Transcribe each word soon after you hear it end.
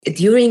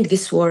During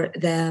this war,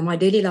 my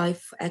daily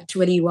life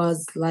actually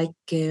was like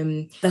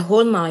the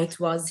whole night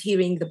was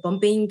hearing the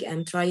bombing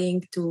and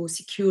trying to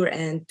secure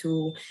and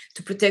to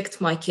protect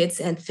my kids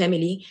and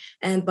family.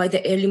 And by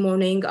the early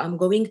morning, I'm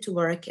going to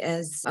work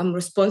as I'm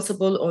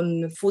responsible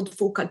on food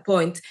focal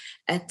point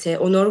at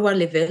UNRWA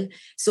level.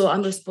 So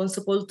I'm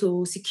responsible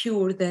to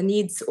secure the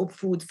needs of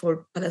food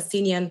for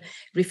Palestinian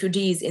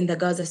refugees in the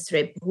Gaza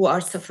Strip who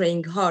are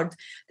suffering hard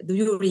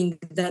during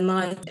the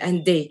night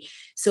and day.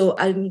 So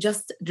I'm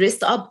just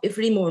dressed up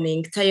every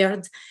morning,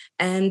 tired,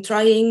 and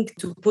trying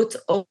to put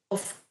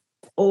off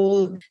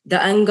all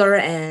the anger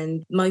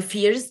and my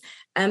fears.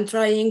 I'm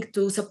trying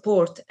to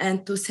support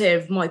and to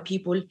serve my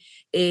people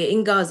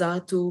in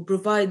Gaza to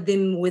provide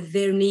them with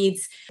their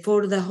needs.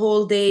 For the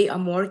whole day,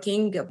 I'm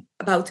working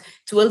about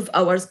 12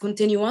 hours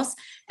continuous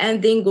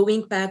and then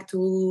going back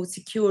to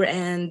secure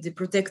and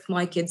protect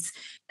my kids.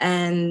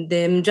 And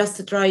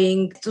just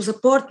trying to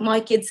support my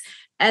kids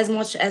as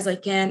much as I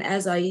can,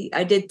 as I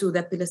did to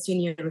the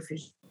Palestinian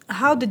refugees.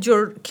 How did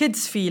your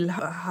kids feel?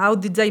 How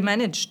did they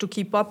manage to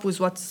keep up with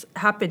what's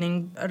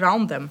happening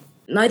around them?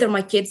 Neither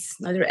my kids,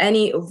 neither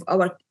any of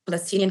our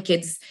Palestinian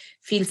kids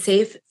feel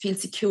safe, feel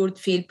secured,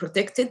 feel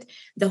protected.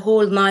 The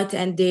whole night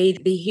and day,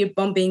 they hear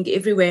bombing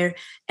everywhere,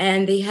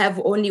 and they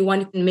have only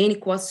one main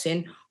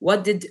question: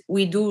 what did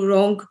we do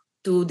wrong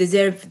to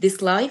deserve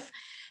this life?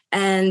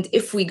 And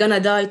if we're gonna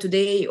die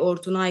today or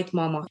tonight,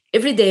 Mama.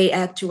 Every day,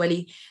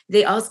 actually,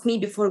 they ask me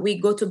before we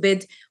go to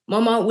bed,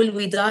 Mama, will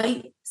we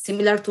die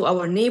similar to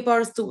our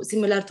neighbors,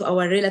 similar to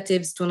our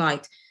relatives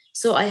tonight?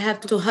 So I have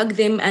to hug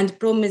them and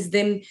promise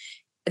them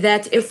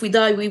that if we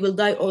die, we will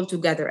die all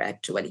together,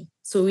 actually.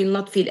 So we will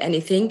not feel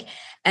anything.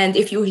 And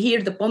if you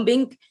hear the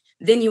bombing,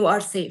 then you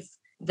are safe.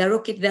 The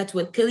rocket that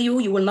will kill you,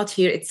 you will not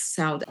hear its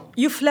sound.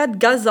 You fled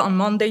Gaza on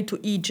Monday to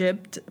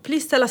Egypt.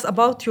 Please tell us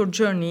about your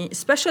journey,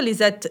 especially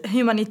that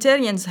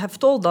humanitarians have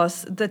told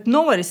us that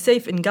nowhere is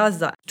safe in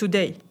Gaza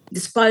today.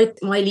 Despite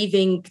my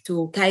leaving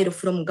to Cairo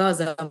from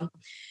Gaza,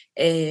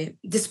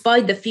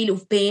 despite the feel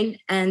of pain,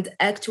 and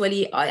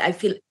actually I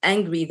feel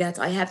angry that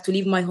I have to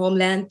leave my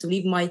homeland, to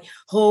leave my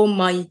home,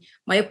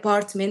 my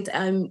apartment,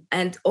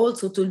 and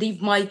also to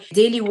leave my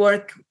daily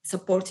work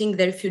supporting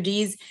the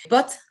refugees.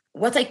 But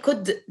what I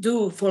could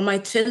do for my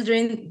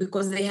children,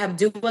 because they have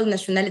dual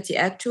nationality,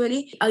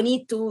 actually, I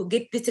need to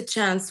get this a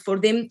chance for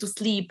them to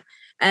sleep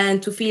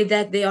and to feel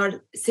that they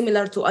are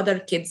similar to other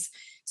kids.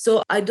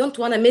 So I don't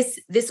want to miss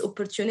this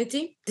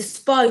opportunity,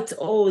 despite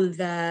all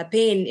the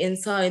pain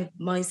inside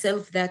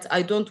myself that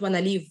I don't want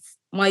to leave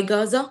my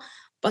Gaza,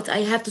 but I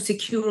have to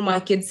secure my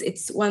kids.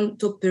 It's one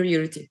top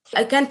priority.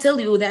 I can tell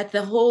you that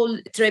the whole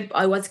trip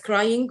I was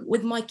crying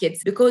with my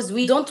kids because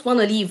we don't want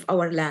to leave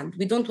our land.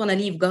 We don't want to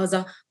leave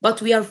Gaza,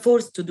 but we are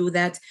forced to do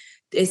that,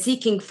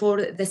 seeking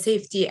for the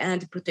safety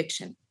and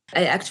protection.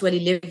 I actually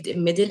lived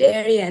in middle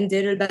area in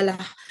Deir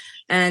al-Balah,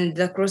 and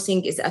the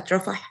crossing is at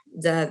Rafah,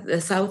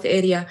 the south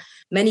area.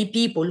 Many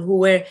people who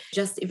were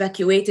just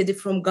evacuated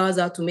from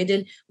Gaza to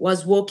middle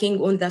was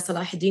walking on the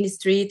Salahuddin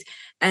Street,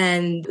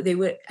 and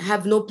they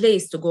have no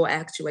place to go,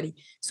 actually.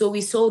 So we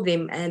saw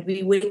them and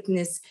we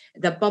witnessed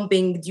the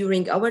bombing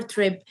during our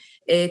trip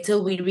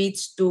till we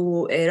reached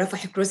to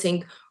Rafah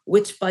crossing,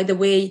 which, by the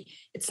way,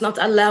 it's not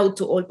allowed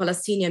to all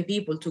Palestinian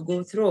people to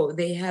go through.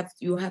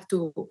 You have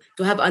to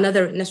have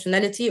another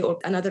nationality or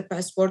another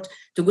passport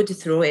to go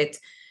through it.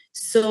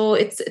 So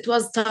it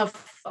was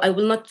tough. I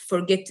will not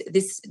forget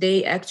this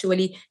day,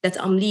 actually, that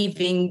I'm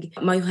leaving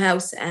my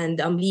house and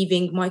I'm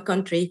leaving my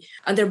country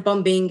under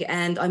bombing,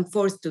 and I'm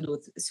forced to do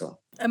so.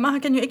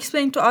 Maha, can you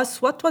explain to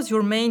us what was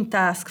your main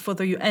task for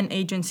the UN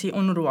agency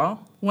UNRWA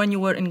when you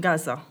were in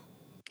Gaza?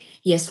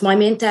 Yes, my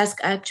main task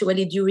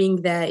actually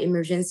during the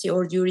emergency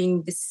or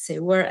during this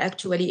were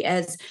actually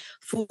as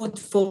food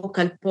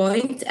focal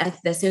point at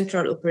the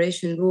central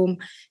operation room.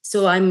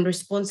 So I'm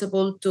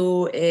responsible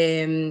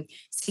to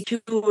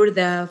secure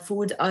the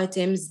food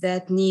items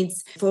that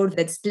needs for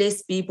the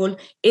displaced people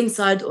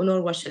inside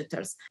UNRWA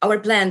shelters. Our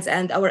plans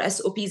and our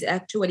SOPs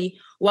actually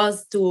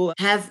was to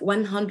have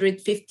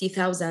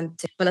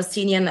 150,000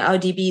 Palestinian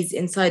IDPs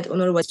inside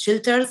UNRWA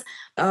shelters,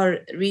 are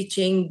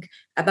reaching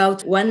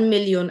about 1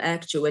 million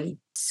actually.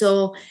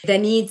 So the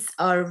needs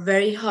are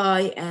very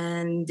high,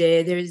 and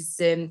there is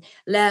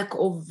lack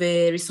of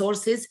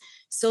resources.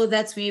 So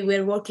that we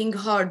were working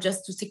hard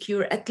just to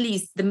secure at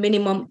least the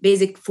minimum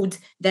basic food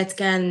that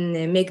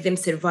can make them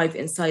survive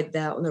inside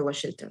the UNRWA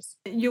shelters.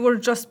 You were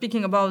just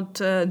speaking about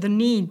the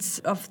needs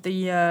of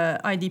the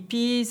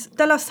IDPs.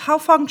 Tell us, how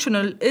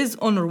functional is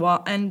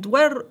UNRWA and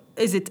where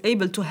is it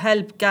able to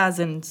help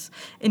Gazans?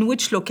 In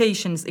which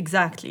locations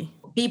exactly?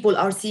 People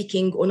are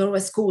seeking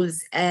UNRWA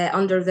schools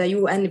under the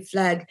UN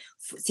flag,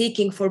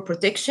 seeking for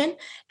protection.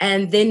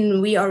 And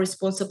then we are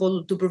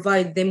responsible to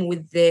provide them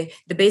with the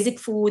basic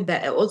food,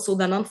 also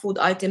the non-food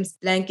items,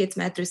 blankets,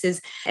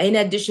 mattresses, in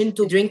addition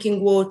to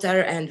drinking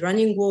water and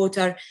running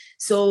water.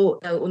 So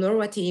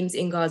UNRWA teams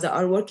in Gaza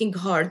are working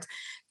hard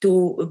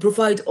to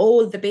provide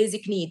all the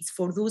basic needs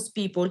for those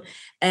people.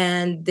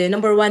 And the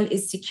number one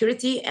is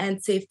security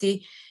and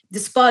safety.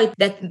 despite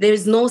that there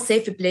is no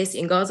safe place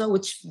in Gaza,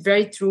 which is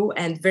very true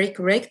and very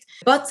correct.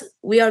 But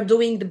we are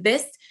doing the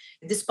best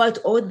despite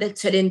all the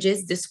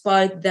challenges,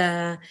 despite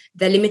the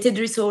limited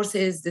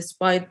resources,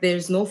 despite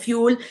there's no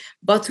fuel.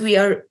 But we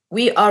are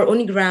on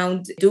the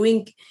ground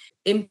doing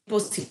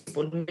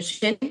impossible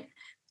mission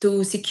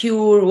to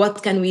secure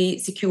what can we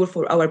secure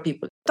for our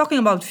people. Talking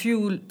about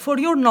fuel, for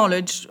your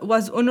knowledge,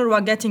 was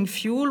UNRWA getting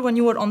fuel when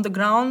you were on the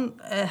ground?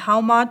 How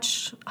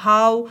much?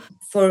 How?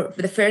 For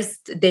the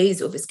first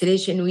days of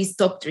escalation, we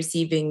stopped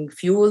receiving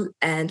fuel.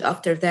 And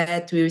after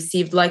that, we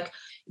received like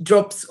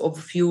drops of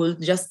fuel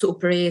just to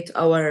operate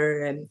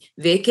our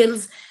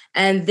vehicles.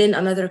 And then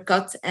another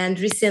cut. And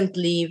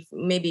recently,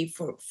 maybe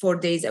for 4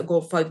 days ago,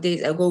 5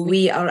 days ago,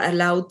 we are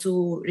allowed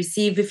to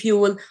receive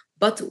fuel,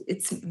 but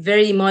it's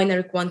very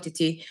minor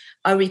quantity.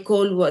 I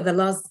recall the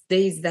last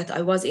days that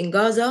I was in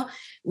Gaza,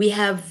 we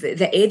have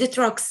the aid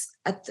trucks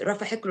at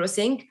Rafah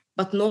crossing,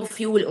 but no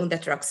fuel on the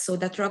trucks. So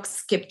the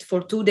trucks kept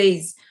for 2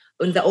 days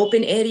in the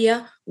open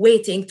area,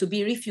 waiting to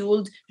be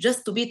refueled,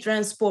 just to be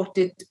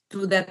transported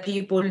to the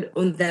people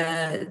on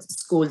the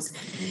schools.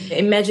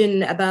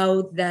 Imagine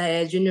about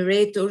the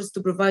generators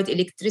to provide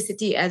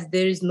electricity as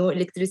there is no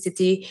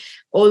electricity,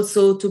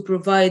 also to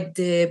provide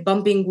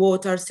pumping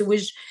water,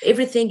 sewage,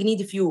 everything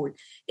need fuel.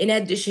 In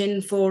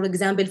addition, for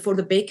example, for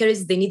the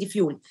bakeries, they need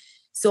fuel.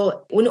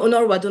 So when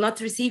UNRWA do not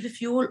receive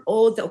fuel,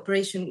 all the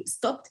operation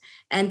stopped.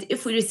 And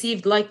if we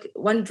received like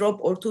 1 drop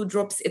or 2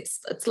 drops,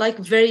 it's like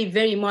very,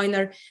 very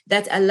minor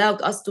that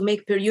allowed us to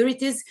make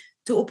priorities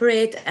to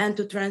operate and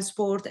to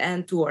transport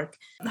and to work.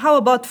 How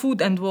about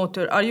food and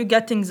water? Are you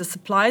getting the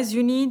supplies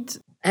you need?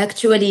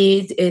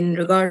 Actually, in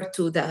regard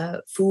to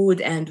the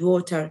food and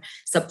water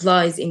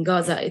supplies in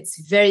Gaza, it's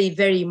very,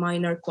 very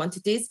minor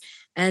quantities.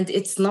 And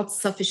it's not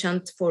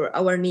sufficient for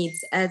our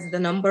needs as the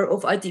number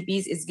of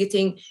IDPs is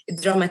getting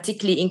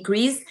dramatically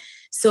increased.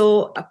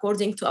 So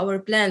according to our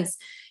plans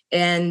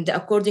and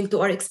according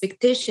to our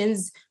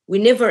expectations, we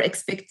never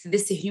expect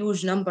this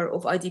huge number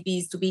of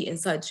IDPs to be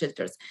inside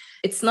shelters.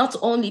 It's not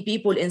only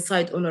people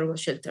inside UNRWA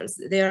shelters.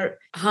 There are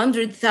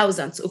hundreds of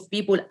thousands of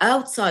people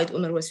outside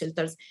UNRWA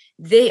shelters.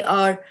 They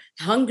are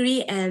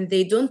hungry and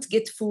they don't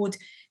get food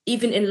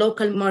even in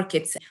local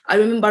markets. I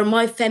remember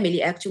my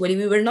family, actually,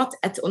 we were not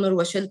at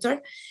UNRWA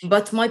shelter,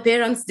 but my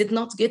parents did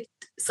not get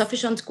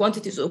sufficient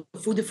quantities of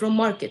food from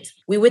market.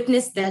 We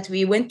witnessed that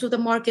we went to the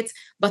market,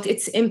 but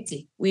it's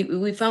empty.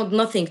 We found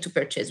nothing to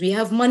purchase. We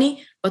have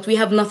money, but we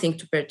have nothing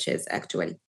to purchase, actually.